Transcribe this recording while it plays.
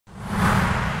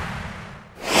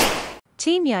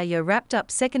Team JAJO wrapped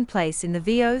up second place in the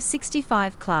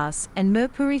VO65 class, and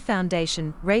Mirpuri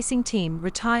Foundation Racing Team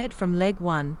retired from leg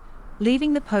 1,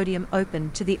 leaving the podium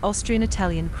open to the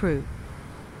Austrian-Italian crew.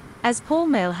 As Paul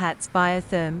Meilhat's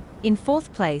Biotherm, in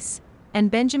 4th place,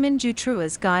 and Benjamin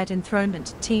Dutreux's GUYOT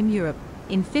Enthronement Team Europe,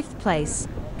 in 5th place,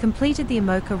 completed the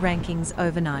IMOCA rankings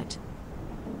overnight.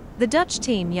 The Dutch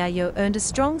Team JAJO earned a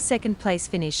strong second-place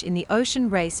finish in the Ocean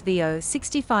Race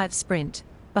VO65 Sprint,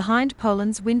 behind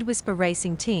Poland's WindWhisper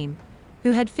racing team,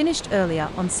 who had finished earlier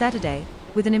on Saturday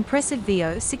with an impressive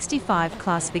VO65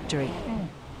 class victory.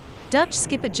 Dutch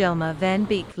skipper Jelmer van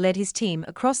Beek led his team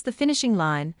across the finishing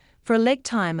line for a leg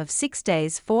time of 6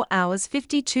 days 4 hours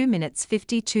 52 minutes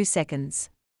 52 seconds.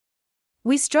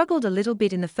 We struggled a little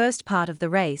bit in the first part of the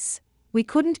race, we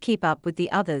couldn't keep up with the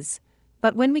others,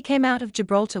 but when we came out of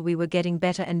Gibraltar we were getting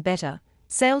better and better,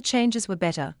 sail changes were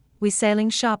better, we sailing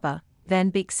sharper, Van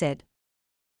Beek said.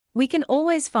 We can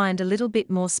always find a little bit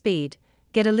more speed,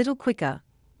 get a little quicker,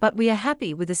 but we are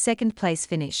happy with a second-place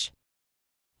finish.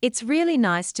 It's really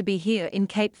nice to be here in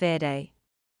Cape Verde.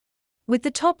 With the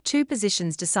top 2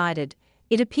 positions decided,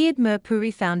 it appeared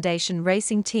Mirpuri Foundation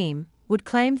Racing Team would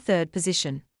claim 3rd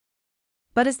position.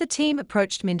 But as the team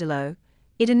approached Mindelo,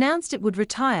 it announced it would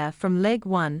retire from leg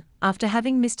 1 after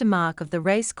having missed a mark of the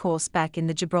race course back in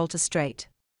the Gibraltar Strait.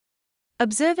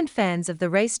 Observant fans of the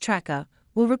race tracker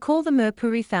will recall the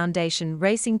Mirpuri Foundation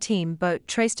Racing Team boat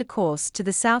traced a course to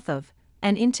the south of,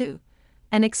 and into,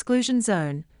 an exclusion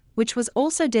zone, which was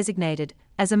also designated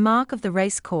as a mark of the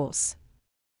race course.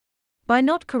 By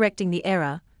not correcting the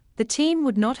error, the team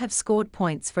would not have scored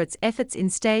points for its efforts in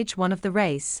stage 1 of the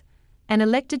race, and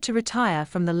elected to retire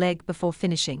from the leg before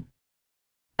finishing.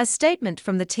 A statement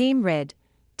from the team read,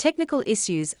 "Technical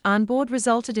issues on board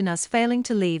resulted in us failing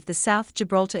to leave the South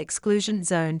Gibraltar exclusion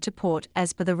zone to port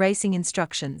as per the racing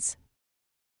instructions.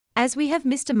 As we have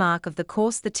missed a mark of the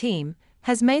course, the team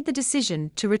has made the decision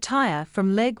to retire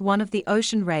from leg 1 of the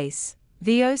Ocean Race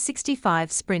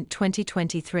VO65 Sprint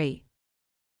 2023.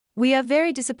 We are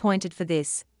very disappointed for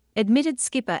this," admitted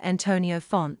skipper Antonio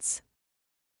Fontes.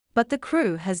 "But the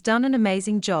crew has done an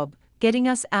amazing job getting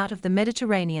us out of the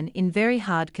Mediterranean in very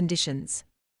hard conditions.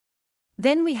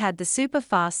 Then we had the super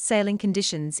fast sailing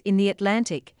conditions in the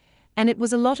Atlantic, and it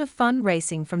was a lot of fun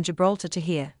racing from Gibraltar to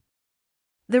here."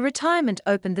 The retirement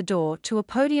opened the door to a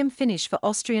podium finish for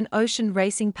Austrian Ocean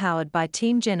Racing powered by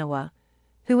Team Genoa,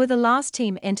 who were the last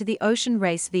team enter the Ocean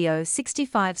Race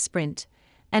VO65 Sprint,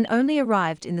 and only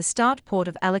arrived in the start port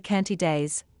of Alicante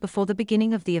days before the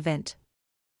beginning of the event.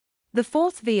 The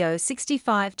 4th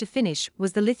VO65 to finish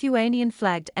was the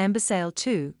Lithuanian-flagged Ambersail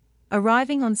 2,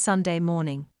 arriving on Sunday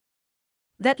morning.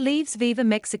 That leaves Viva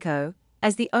Mexico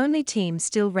as the only team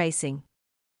still racing.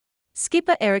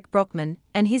 Skipper Eric Brockman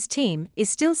and his team is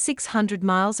still 600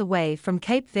 miles away from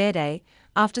Cape Verde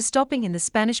after stopping in the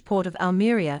Spanish port of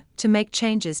Almeria to make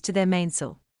changes to their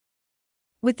mainsail.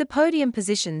 With the podium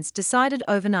positions decided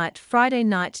overnight Friday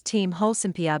night, Team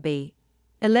Holcim PRB,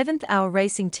 11th hour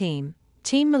racing team,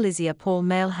 Team Malaysia Paul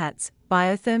Meilhat's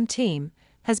Biotherm team,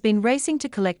 has been racing to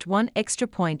collect 1 extra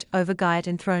point over GUYOT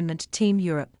Enthronement Team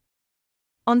Europe.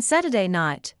 On Saturday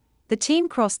night, the team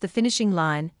crossed the finishing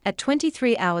line at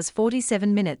 23 hours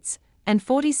 47 minutes and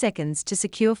 40 seconds to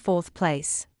secure 4th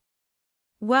place.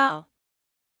 "Wow!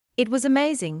 It was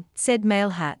amazing," said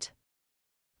Meilhat.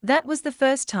 "That was the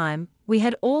first time we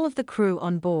had all of the crew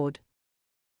on board.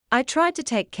 I tried to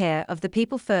take care of the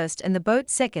people first and the boat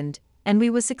second, and we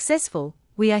were successful.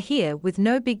 We are here with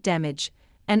no big damage,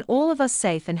 and all of us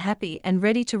safe and happy and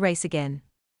ready to race again."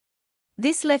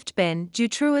 This left Ben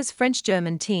Dutreux's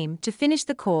French-German team to finish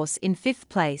the course in 5th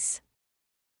place.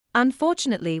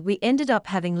 "Unfortunately, we ended up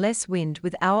having less wind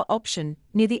with our option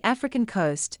near the African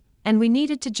coast, and we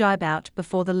needed to jibe out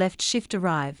before the left shift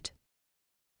arrived.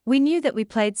 We knew that we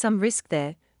played some risk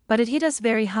there, but it hit us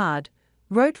very hard,"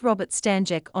 wrote Robert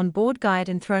Stanjek on board GUYOT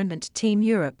Enthronement Team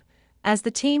Europe, as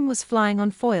the team was flying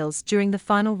on foils during the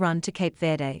final run to Cape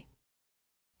Verde.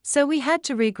 "So we had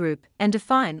to regroup and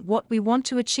define what we want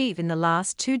to achieve in the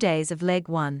last 2 days of leg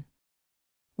 1.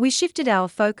 We shifted our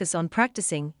focus on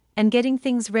practicing and getting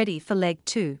things ready for leg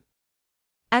 2.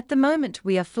 At the moment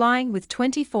we are flying with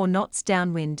 24 knots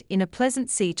downwind in a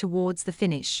pleasant sea towards the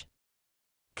finish.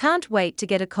 Can't wait to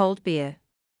get a cold beer."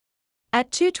 At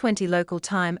 2:20 local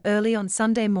time early on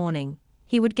Sunday morning,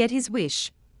 he would get his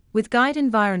wish, with GUYOT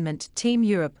Environment Team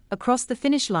Europe across the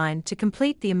finish line to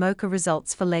complete the IMOCA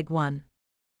results for leg 1.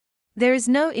 There is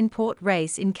no import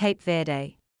race in Cape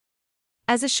Verde.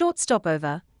 As a short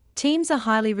stopover, teams are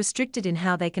highly restricted in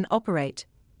how they can operate,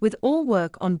 with all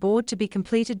work on board to be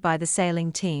completed by the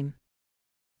sailing team.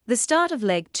 The start of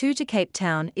Leg 2 to Cape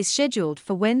Town is scheduled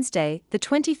for Wednesday, the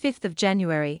 25th of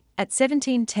January, at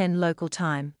 17:10 local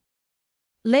time.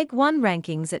 Leg 1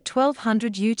 rankings at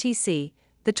 1200 UTC,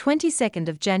 the 22nd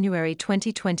of January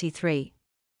 2023.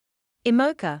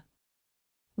 IMOCA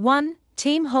 1.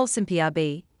 Team Holcim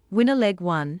PRB, winner Leg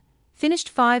 1, finished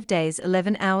 5 days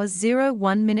 11 hours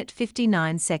 01 minute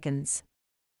 59 seconds.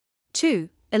 2.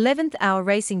 11th Hour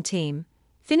Racing Team,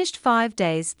 finished 5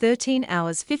 days 13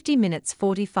 hours 50 minutes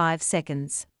 45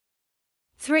 seconds.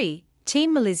 3.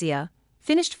 Team Malaysia,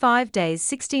 finished 5 days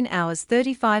 16 hours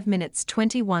 35 minutes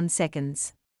 21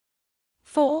 seconds.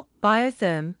 4.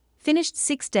 Biotherm, finished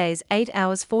 6 days 8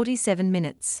 hours 47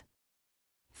 minutes.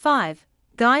 5.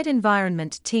 Guide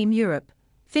Environment Team Europe,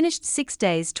 finished 6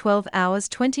 days 12 hours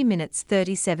 20 minutes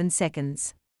 37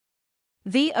 seconds.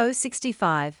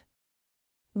 VO65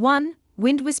 1.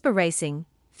 WindWhisper Racing,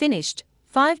 finished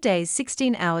 5 days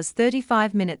 16 hours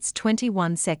 35 minutes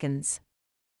 21 seconds.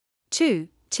 2.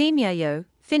 Team JAJO,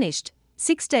 finished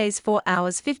 6 days 4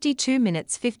 hours 52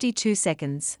 minutes 52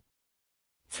 seconds.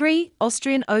 3.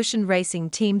 Austrian Ocean Racing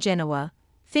Team Genoa,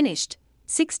 finished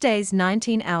 6 days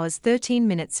 19 hours 13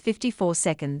 minutes 54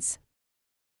 seconds.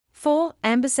 4.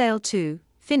 Ambersail 2,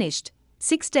 finished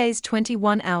 6 days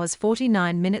 21 hours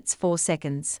 49 minutes 4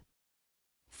 seconds.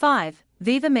 5.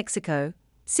 Viva Mexico,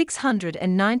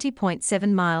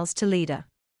 690.7 miles to leader.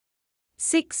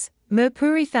 6.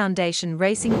 Mirpuri Foundation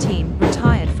Racing Team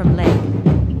retired from Leg.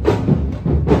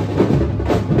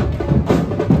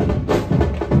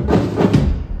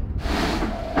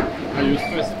 Are you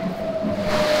stressed?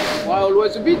 Well,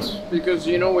 always a bit, because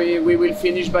you know we will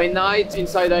finish by night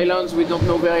inside islands we don't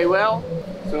know very well.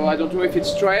 So I don't know if it's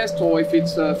stressed or if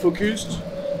it's focused.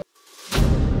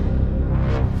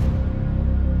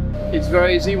 It's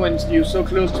very easy when you're so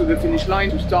close to the finish line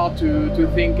to start to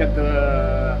think at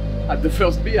the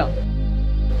first beer.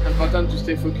 Important to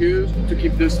stay focused, to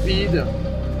keep the speed,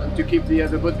 and to keep the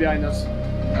other boat behind us.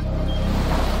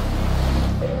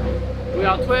 We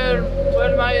are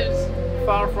 12 miles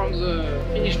far from the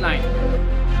finish line.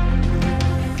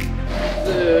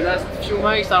 The last few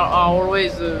miles are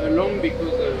always long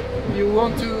because you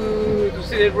want to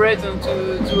celebrate and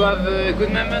to have a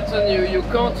good moment, and you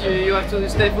can't, you have to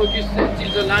stay focused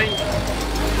until the line.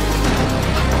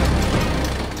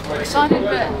 Excited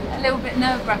but a little bit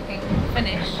nerve-wracking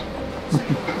finish. It's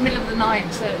middle of the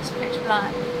night, so it's pitch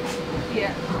black.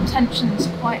 Yeah, tension's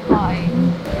quite high.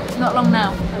 Not long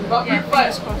now. Yeah,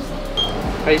 fingers crossed.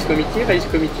 Race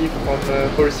committee from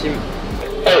Holcim.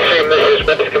 Holcim, this is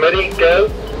Race Committee, go.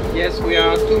 Yes, we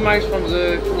are 2 miles from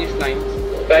the finish line.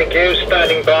 Thank you,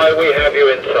 standing by, we have you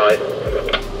inside.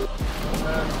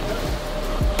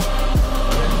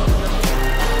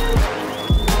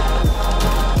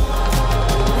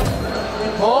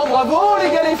 Bon, bravo les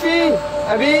gars, les filles.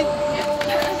 Abby.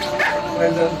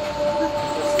 Well done.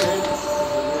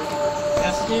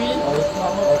 Merci Kevin.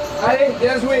 Allez,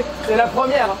 bien joué, c'est la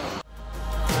première.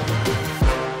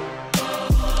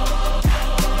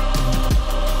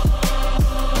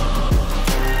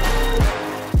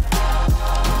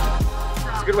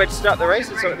 It's a good way to start the race.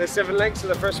 There's 7 legs, so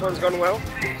the first one's gone well.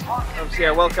 Obviously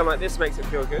a welcome like this makes it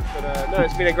feel good, but no,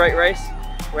 it's been a great race.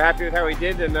 We're happy with how we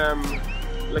did, and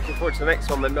looking forward to the next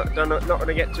one, but not going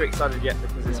to get too excited yet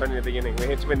because it's only the beginning. We're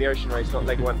here to win the Ocean Race, not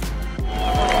Leg 1.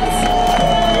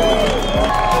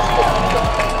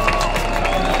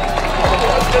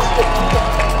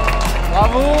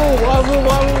 Bravo, bravo,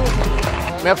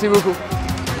 bravo. Merci beaucoup.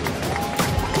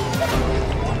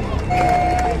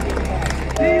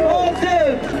 Team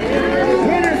Holcim,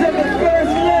 winners of the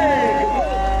first leg.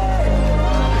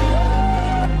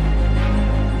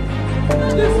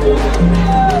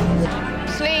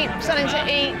 Sleep, something to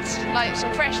eat, like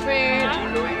some fresh food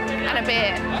and a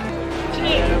beer.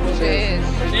 Cheers.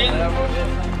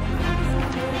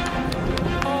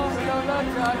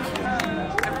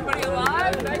 Everybody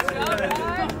alive? Nice job.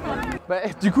 Bah,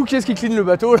 du coup, qui est-ce qui clean le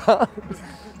bateau là?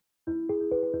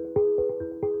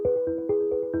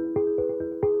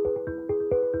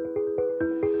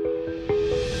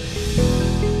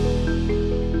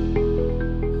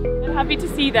 Happy to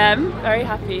see them, very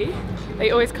happy.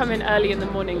 They always come in early in the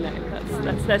morning though,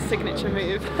 that's their signature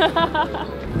move.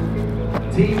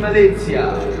 Team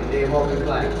Malaysia, the IMOCA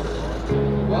class.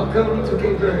 Welcome to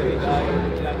Cape Verde.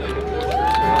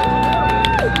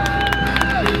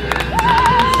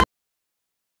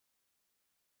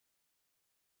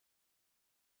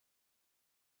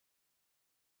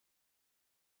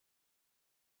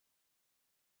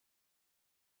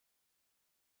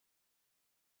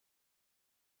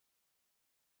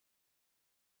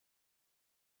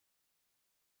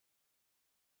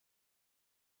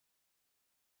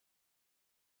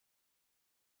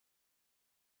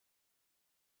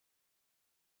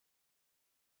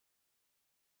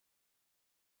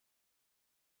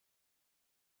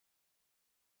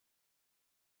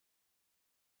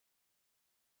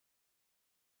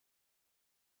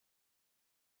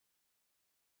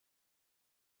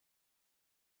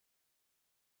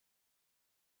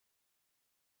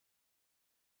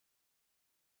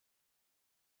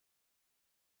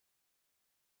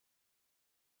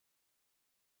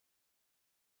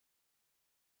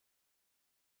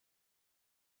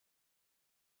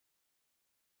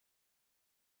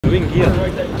 doing here?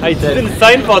 I didn't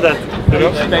sign for that. You know?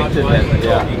 Expected then,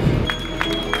 yeah.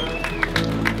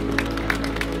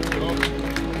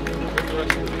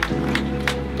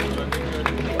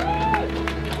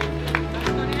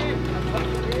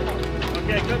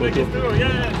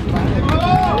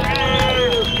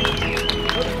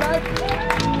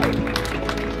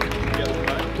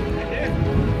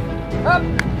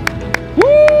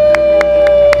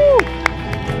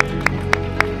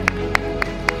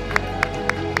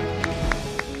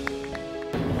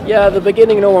 Yeah, at the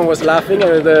beginning no one was laughing,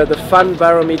 and the fun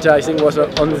barometer I think was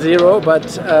on 0, but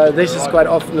this is quite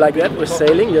often like that with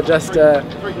sailing. You're just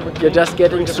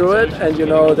getting through it, and you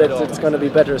know that it's going to be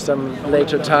better some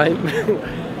later time.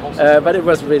 But it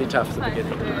was really tough at the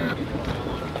beginning.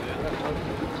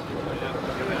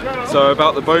 So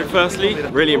about the boat, firstly,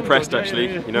 really impressed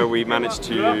actually. You know, we managed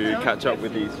to catch up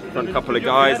with these front couple of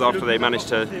guys after they managed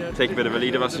to take a bit of a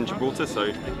lead of us in Gibraltar,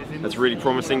 so that's really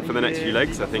promising for the next few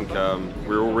legs. I think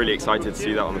we were all really excited to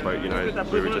see that on the boat. You know,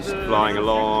 we were just flying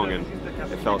along and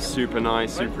it felt super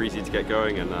nice, super easy to get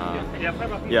going, and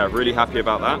yeah, really happy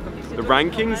about that. The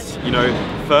rankings, you know,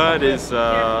 third is,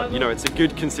 you know, it's a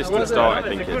good consistent start. I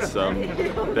think it's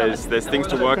there's things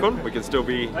to work on. We can still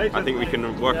be, I think we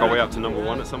can work our way up to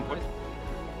 #1 at some point.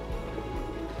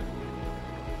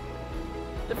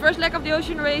 The first leg of the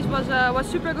Ocean Race was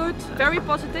super good, very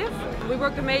positive. We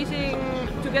worked amazing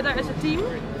together as a team.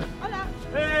 Hola.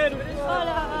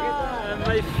 Hola.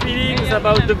 My feelings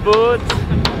about the boat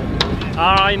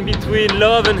are in between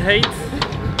love and hate,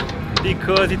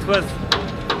 because it was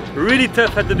really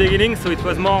tough at the beginning, so it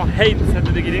was more hate at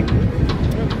the beginning.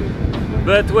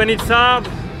 But when it's hard,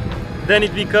 then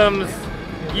it becomes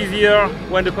easier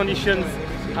when the conditions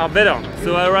are better.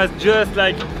 So I was just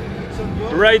like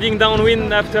riding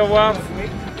downwind afterwards,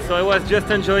 so I was just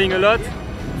enjoying a lot,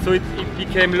 so it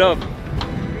became love.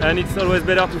 And it's always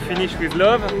better to finish with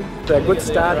love. A good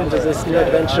start into this new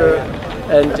adventure,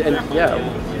 and yeah,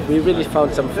 we really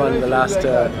found some fun in the last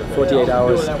 48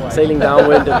 hours, sailing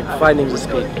downwind and finding the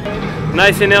speed.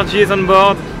 Nice energies on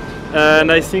board,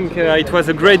 and I think it was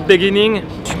a great beginning.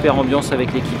 Super ambiance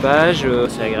avec l'équipage,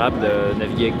 c'est agréable de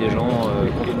naviguer avec des gens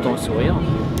qui ont tout le temps le sourire.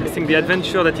 I think the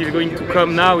adventure that is going to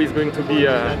come now is going to be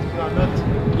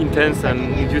intense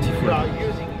and beautiful.